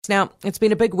Now, it's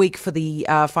been a big week for the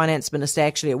Finance Minister.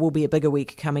 Actually, it will be a bigger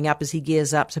week coming up as he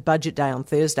gears up to Budget Day on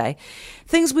Thursday.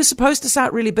 Things were supposed to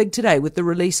start really big today with the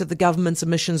release of the government's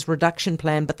emissions reduction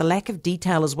plan, but the lack of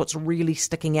detail is what's really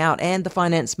sticking out. And the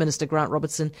Finance Minister, Grant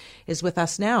Robertson, is with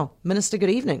us now. Minister, good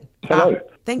evening. Hello.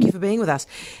 Thank you for being with us.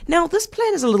 Now, this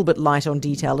plan is a little bit light on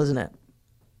detail, isn't it?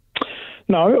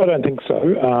 No, I don't think so.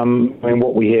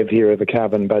 What we have here are the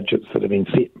carbon budgets that have been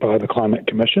set by the Climate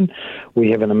Commission.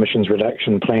 We have an emissions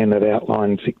reduction plan that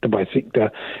outlines sector by sector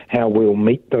how we'll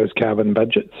meet those carbon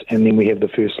budgets, and then we have the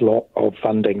first lot of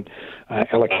funding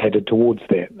allocated towards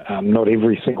that. Not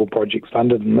every single project's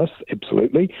funded in this,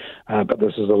 absolutely, but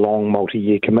this is a long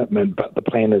multi-year commitment, but the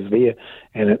plan is there,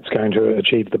 and it's going to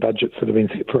achieve the budgets that have been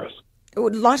set for us.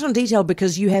 Light on detail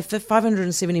because you have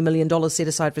 $570 million set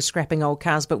aside for scrapping old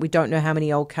cars, but we don't know how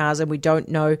many old cars and we don't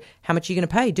know how much you're going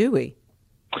to pay, do we?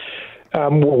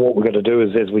 What we're going to do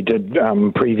is, as we did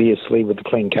previously with the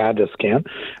clean car discount,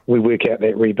 we work out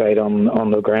that rebate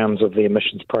on the grounds of the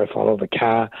emissions profile of the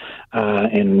car,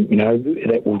 and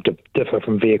that will differ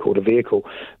from vehicle to vehicle.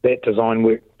 That design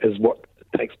work is what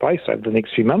takes place over the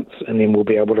next few months, and then we'll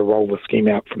be able to roll the scheme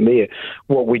out from there.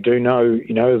 What we do know,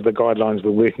 is the guidelines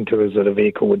we're working to is that a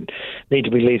vehicle would need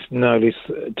to be less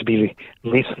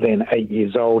than 8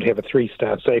 years old, have a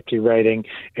 3-star safety rating,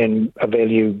 and a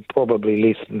value probably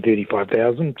less than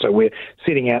 $35,000. So we're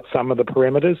setting out some of the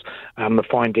parameters. The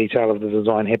fine detail of the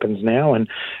design happens now, and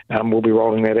we'll be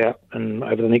rolling that out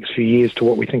over the next few years to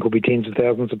what we think will be tens of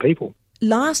thousands of people.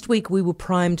 Last week, we were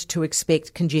primed to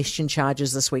expect congestion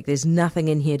charges this week. There's nothing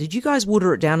in here. Did you guys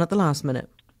water it down at the last minute?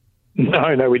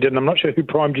 No, we didn't. I'm not sure who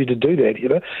primed you to do that,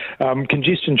 Heather.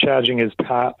 Congestion charging is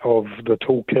part of the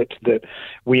toolkit that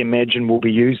we imagine will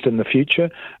be used in the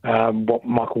future. What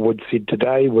Michael Wood said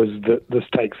today was that this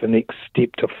takes the next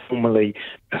step to formally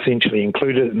essentially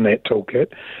include it in that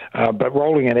toolkit. But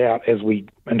rolling it out, as we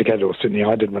indicated, or certainly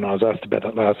I did when I was asked about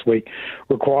it last week,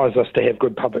 requires us to have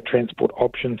good public transport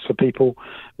options for people.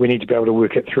 We need to be able to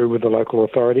work it through with the local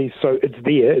authorities. So it's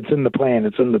there, it's in the plan,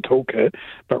 it's in the toolkit,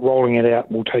 but rolling it out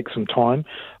will take some time.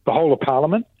 The whole of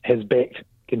Parliament has backed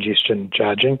congestion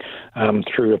charging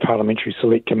through a parliamentary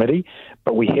select committee,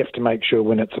 but we have to make sure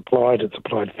when it's applied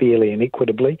fairly and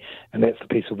equitably, and that's the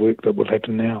piece of work that will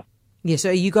happen now. Yeah, so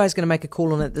are you guys going to make a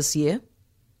call on it this year?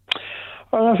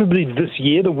 I believe this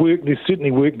year, there's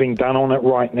certainly work being done on it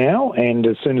right now, and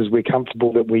as soon as we're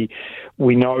comfortable that we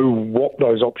know what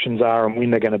those options are and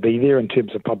when they're going to be there in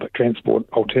terms of public transport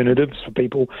alternatives for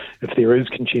people if there is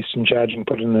congestion charging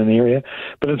put in an area.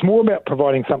 But it's more about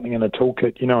providing something in a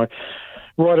toolkit,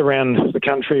 right around the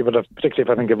country, but particularly if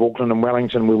I think of Auckland and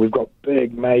Wellington, where we've got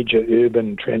big, major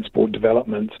urban transport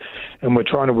developments, and we're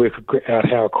trying to work out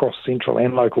how across central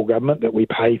and local government that we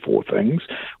pay for things.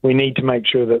 We need to make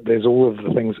sure that there's all of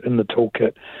the things in the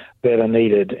toolkit that are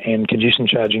needed, and congestion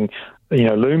charging,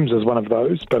 looms as one of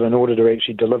those, but in order to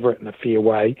actually deliver it in a fair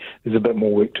way, there's a bit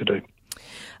more work to do.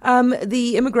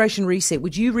 The immigration reset,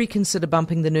 would you reconsider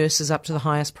bumping the nurses up to the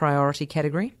highest priority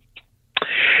category?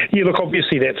 Yeah, look,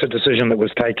 obviously that's a decision that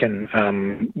was taken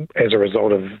as a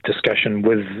result of discussion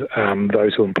with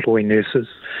those who employ nurses.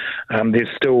 There's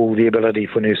still the ability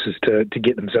for nurses to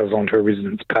get themselves onto a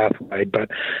residence pathway, but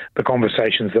the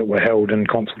conversations that were held in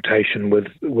consultation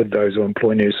with those who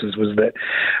employ nurses was that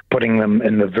putting them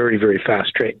in the very, very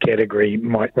fast-track category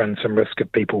might run some risk of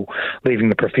people leaving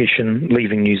the profession,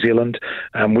 leaving New Zealand.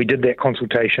 We did that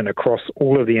consultation across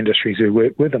all of the industries we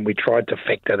work with, and we tried to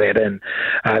factor that in.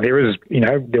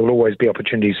 There will always be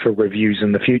opportunities for reviews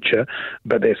in the future,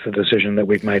 but that's the decision that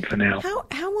we've made for now.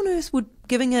 How on earth would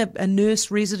giving a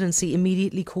nurse residency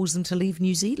immediately cause them to leave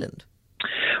New Zealand?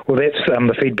 Well, that's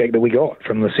the feedback that we got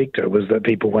from the sector, was that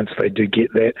people, once they do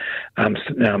get that,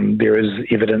 there is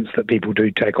evidence that people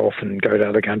do take off and go to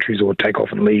other countries or take off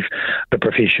and leave the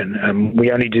profession.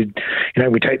 We only did,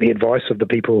 we take the advice of the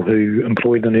people who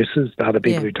employ the nurses, the other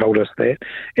people who told us that,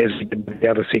 as we did with the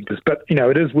other sectors. But,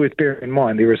 it is worth bearing in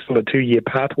mind there is still a 2-year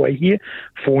pathway here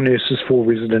for nurses for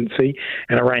residency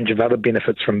and a range of other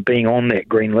benefits from being on that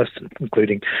green list,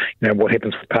 including, what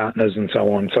happens with partners and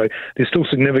so on. So there's still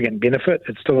significant benefit.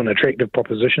 It's still an attractive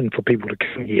proposition for people to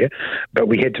come here, but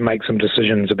we had to make some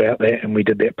decisions about that, and we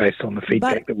did that based on the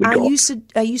feedback that we got.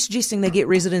 Are you suggesting they get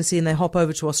residency and they hop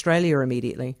over to Australia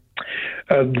immediately?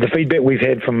 The feedback we've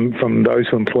had from those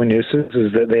who employ nurses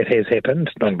is that has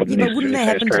happened. But wouldn't that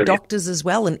happen to doctors as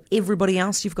well and everybody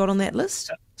else you've got on that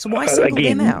list? So why single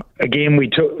them out? Again, we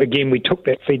took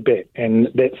that feedback, and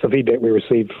that's the feedback we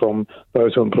received from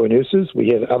those who employ nurses. We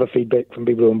had other feedback from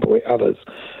people who employ others,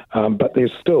 but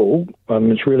there's still.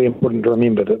 It's really important to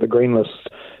remember that the green list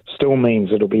still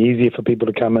means it'll be easier for people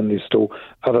to come in. There's still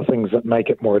other things that make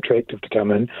it more attractive to come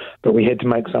in, but we had to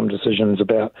make some decisions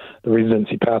about the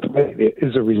residency pathway. There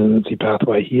is a residency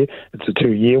pathway here. It's a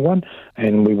 2-year one,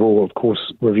 and we will, of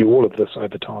course, review all of this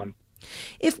over time.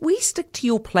 If we stick to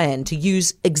your plan to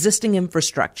use existing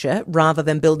infrastructure rather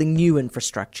than building new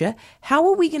infrastructure, how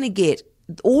are we going to get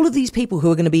all of these people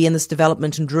who are going to be in this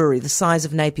development in Drury, the size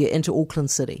of Napier, into Auckland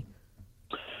City?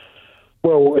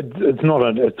 Well, it's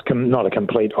not a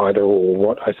complete either or.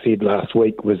 What I said last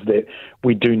week was that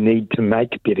we do need to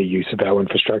make better use of our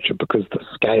infrastructure because the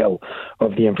scale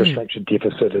of the infrastructure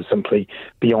deficit is simply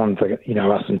beyond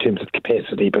us in terms of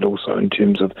capacity, but also in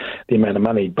terms of the amount of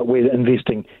money. But we're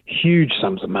investing huge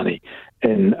sums of money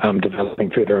in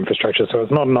developing further infrastructure. So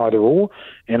it's not an either or.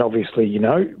 And obviously,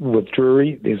 with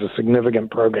Drury, there's a significant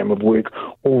program of work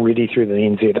already through the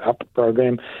NZ Up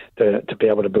program to be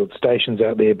able to build stations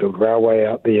out there, build railway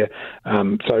out there.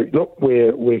 So look,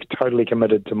 we're totally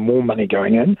committed to more money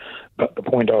going in, but the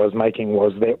point I was making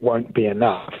was that won't be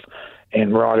enough.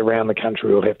 And right around the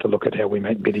country, we'll have to look at how we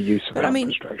make better use of our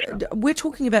infrastructure. We're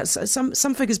talking about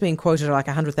some figures being quoted like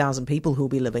 100,000 people who will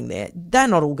be living there. They're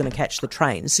not all going to catch the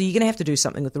train, so you're going to have to do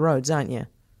something with the roads, aren't you?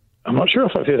 I'm not sure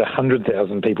if I've heard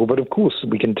 100,000 people, but of course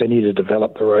we continue to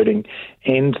develop the roading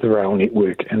and the rail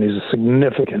network, and there's a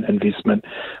significant investment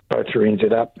both through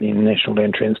NZ Up, the National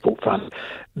Land Transport Fund.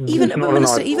 Even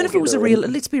if it was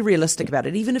let's be realistic about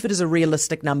it, even if it is a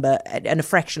realistic number and a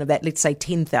fraction of that, let's say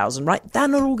 10,000, right? They're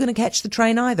not all going to catch the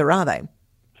train either, are they?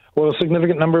 Well, a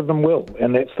significant number of them will,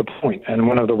 and that's the point. And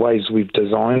one of the ways we've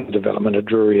designed the development of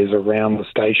Drury is around the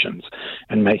stations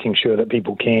and making sure that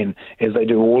people can, as they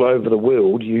do all over the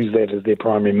world, use that as their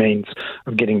primary means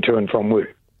of getting to and from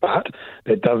work. But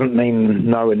that doesn't mean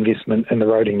no investment in the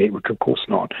roading network, of course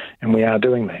not, and we are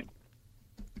doing that.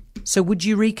 So would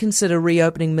you reconsider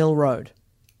reopening Mill Road,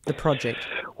 the project?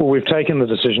 Well, we've taken the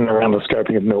decision around the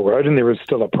scoping of Mill Road, and there is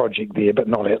still a project there, but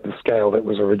not at the scale that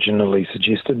was originally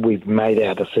suggested. We've made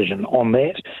our decision on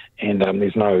that, and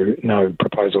there's no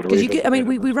proposal to revisit.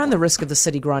 We run the risk of the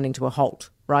city grinding to a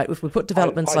halt, right? If we put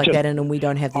developments like that in and we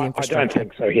don't have the infrastructure. I don't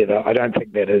think so, Heather. I don't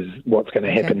think that is what's going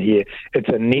to happen here. It's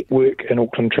a network in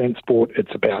Auckland Transport.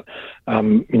 It's about,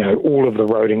 all of the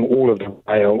roading, all of the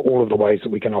rail, all of the ways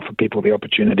that we can offer people the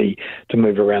opportunity to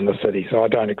move around the city. So I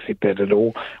don't accept that at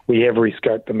all. We have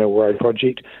rescoped the Mill Road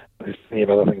project. There's plenty of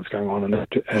other things going on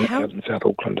in South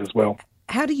Auckland as well.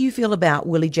 How do you feel about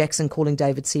Willie Jackson calling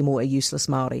David Seymour a useless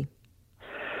Māori?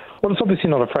 Well, it's obviously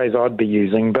not a phrase I'd be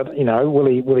using, but,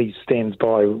 Willie stands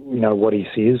by, what he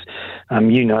says.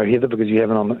 Heather, because you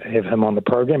have him on the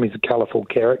program. He's a colourful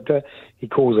character. He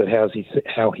calls it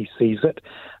how he sees it.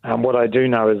 What I do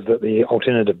know is that the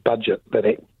alternative budget that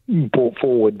it brought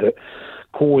forward that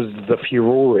caused the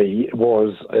furore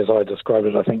was, as I described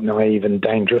it, I think naive and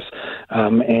dangerous.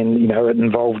 It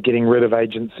involved getting rid of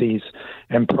agencies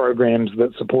and programs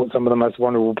that support some of the most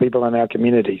vulnerable people in our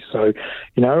community. So,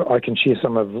 I can share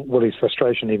some of Willie's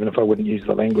frustration, even if I wouldn't use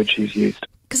the language he's used.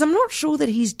 Because I'm not sure that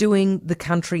he's doing the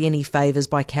country any favours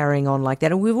by carrying on like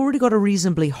that. And we've already got a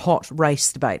reasonably hot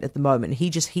race debate at the moment. He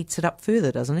just heats it up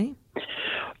further, doesn't he?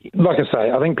 Like I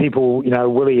say, I think people,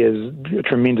 Willie is a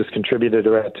tremendous contributor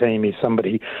to our team. He's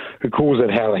somebody who calls it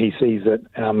how he sees it.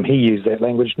 He used that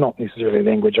language, not necessarily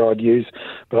language I'd use,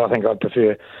 but I think I'd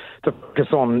prefer to focus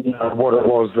on what it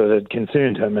was that had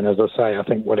concerned him. And as I say, I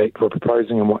think what ACT were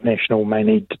proposing and what National may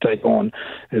need to take on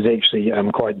is actually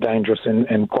quite dangerous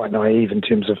and quite naive in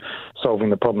terms of solving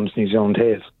the problems New Zealand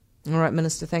has. All right,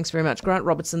 Minister, thanks very much. Grant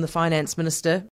Robertson, the Finance Minister.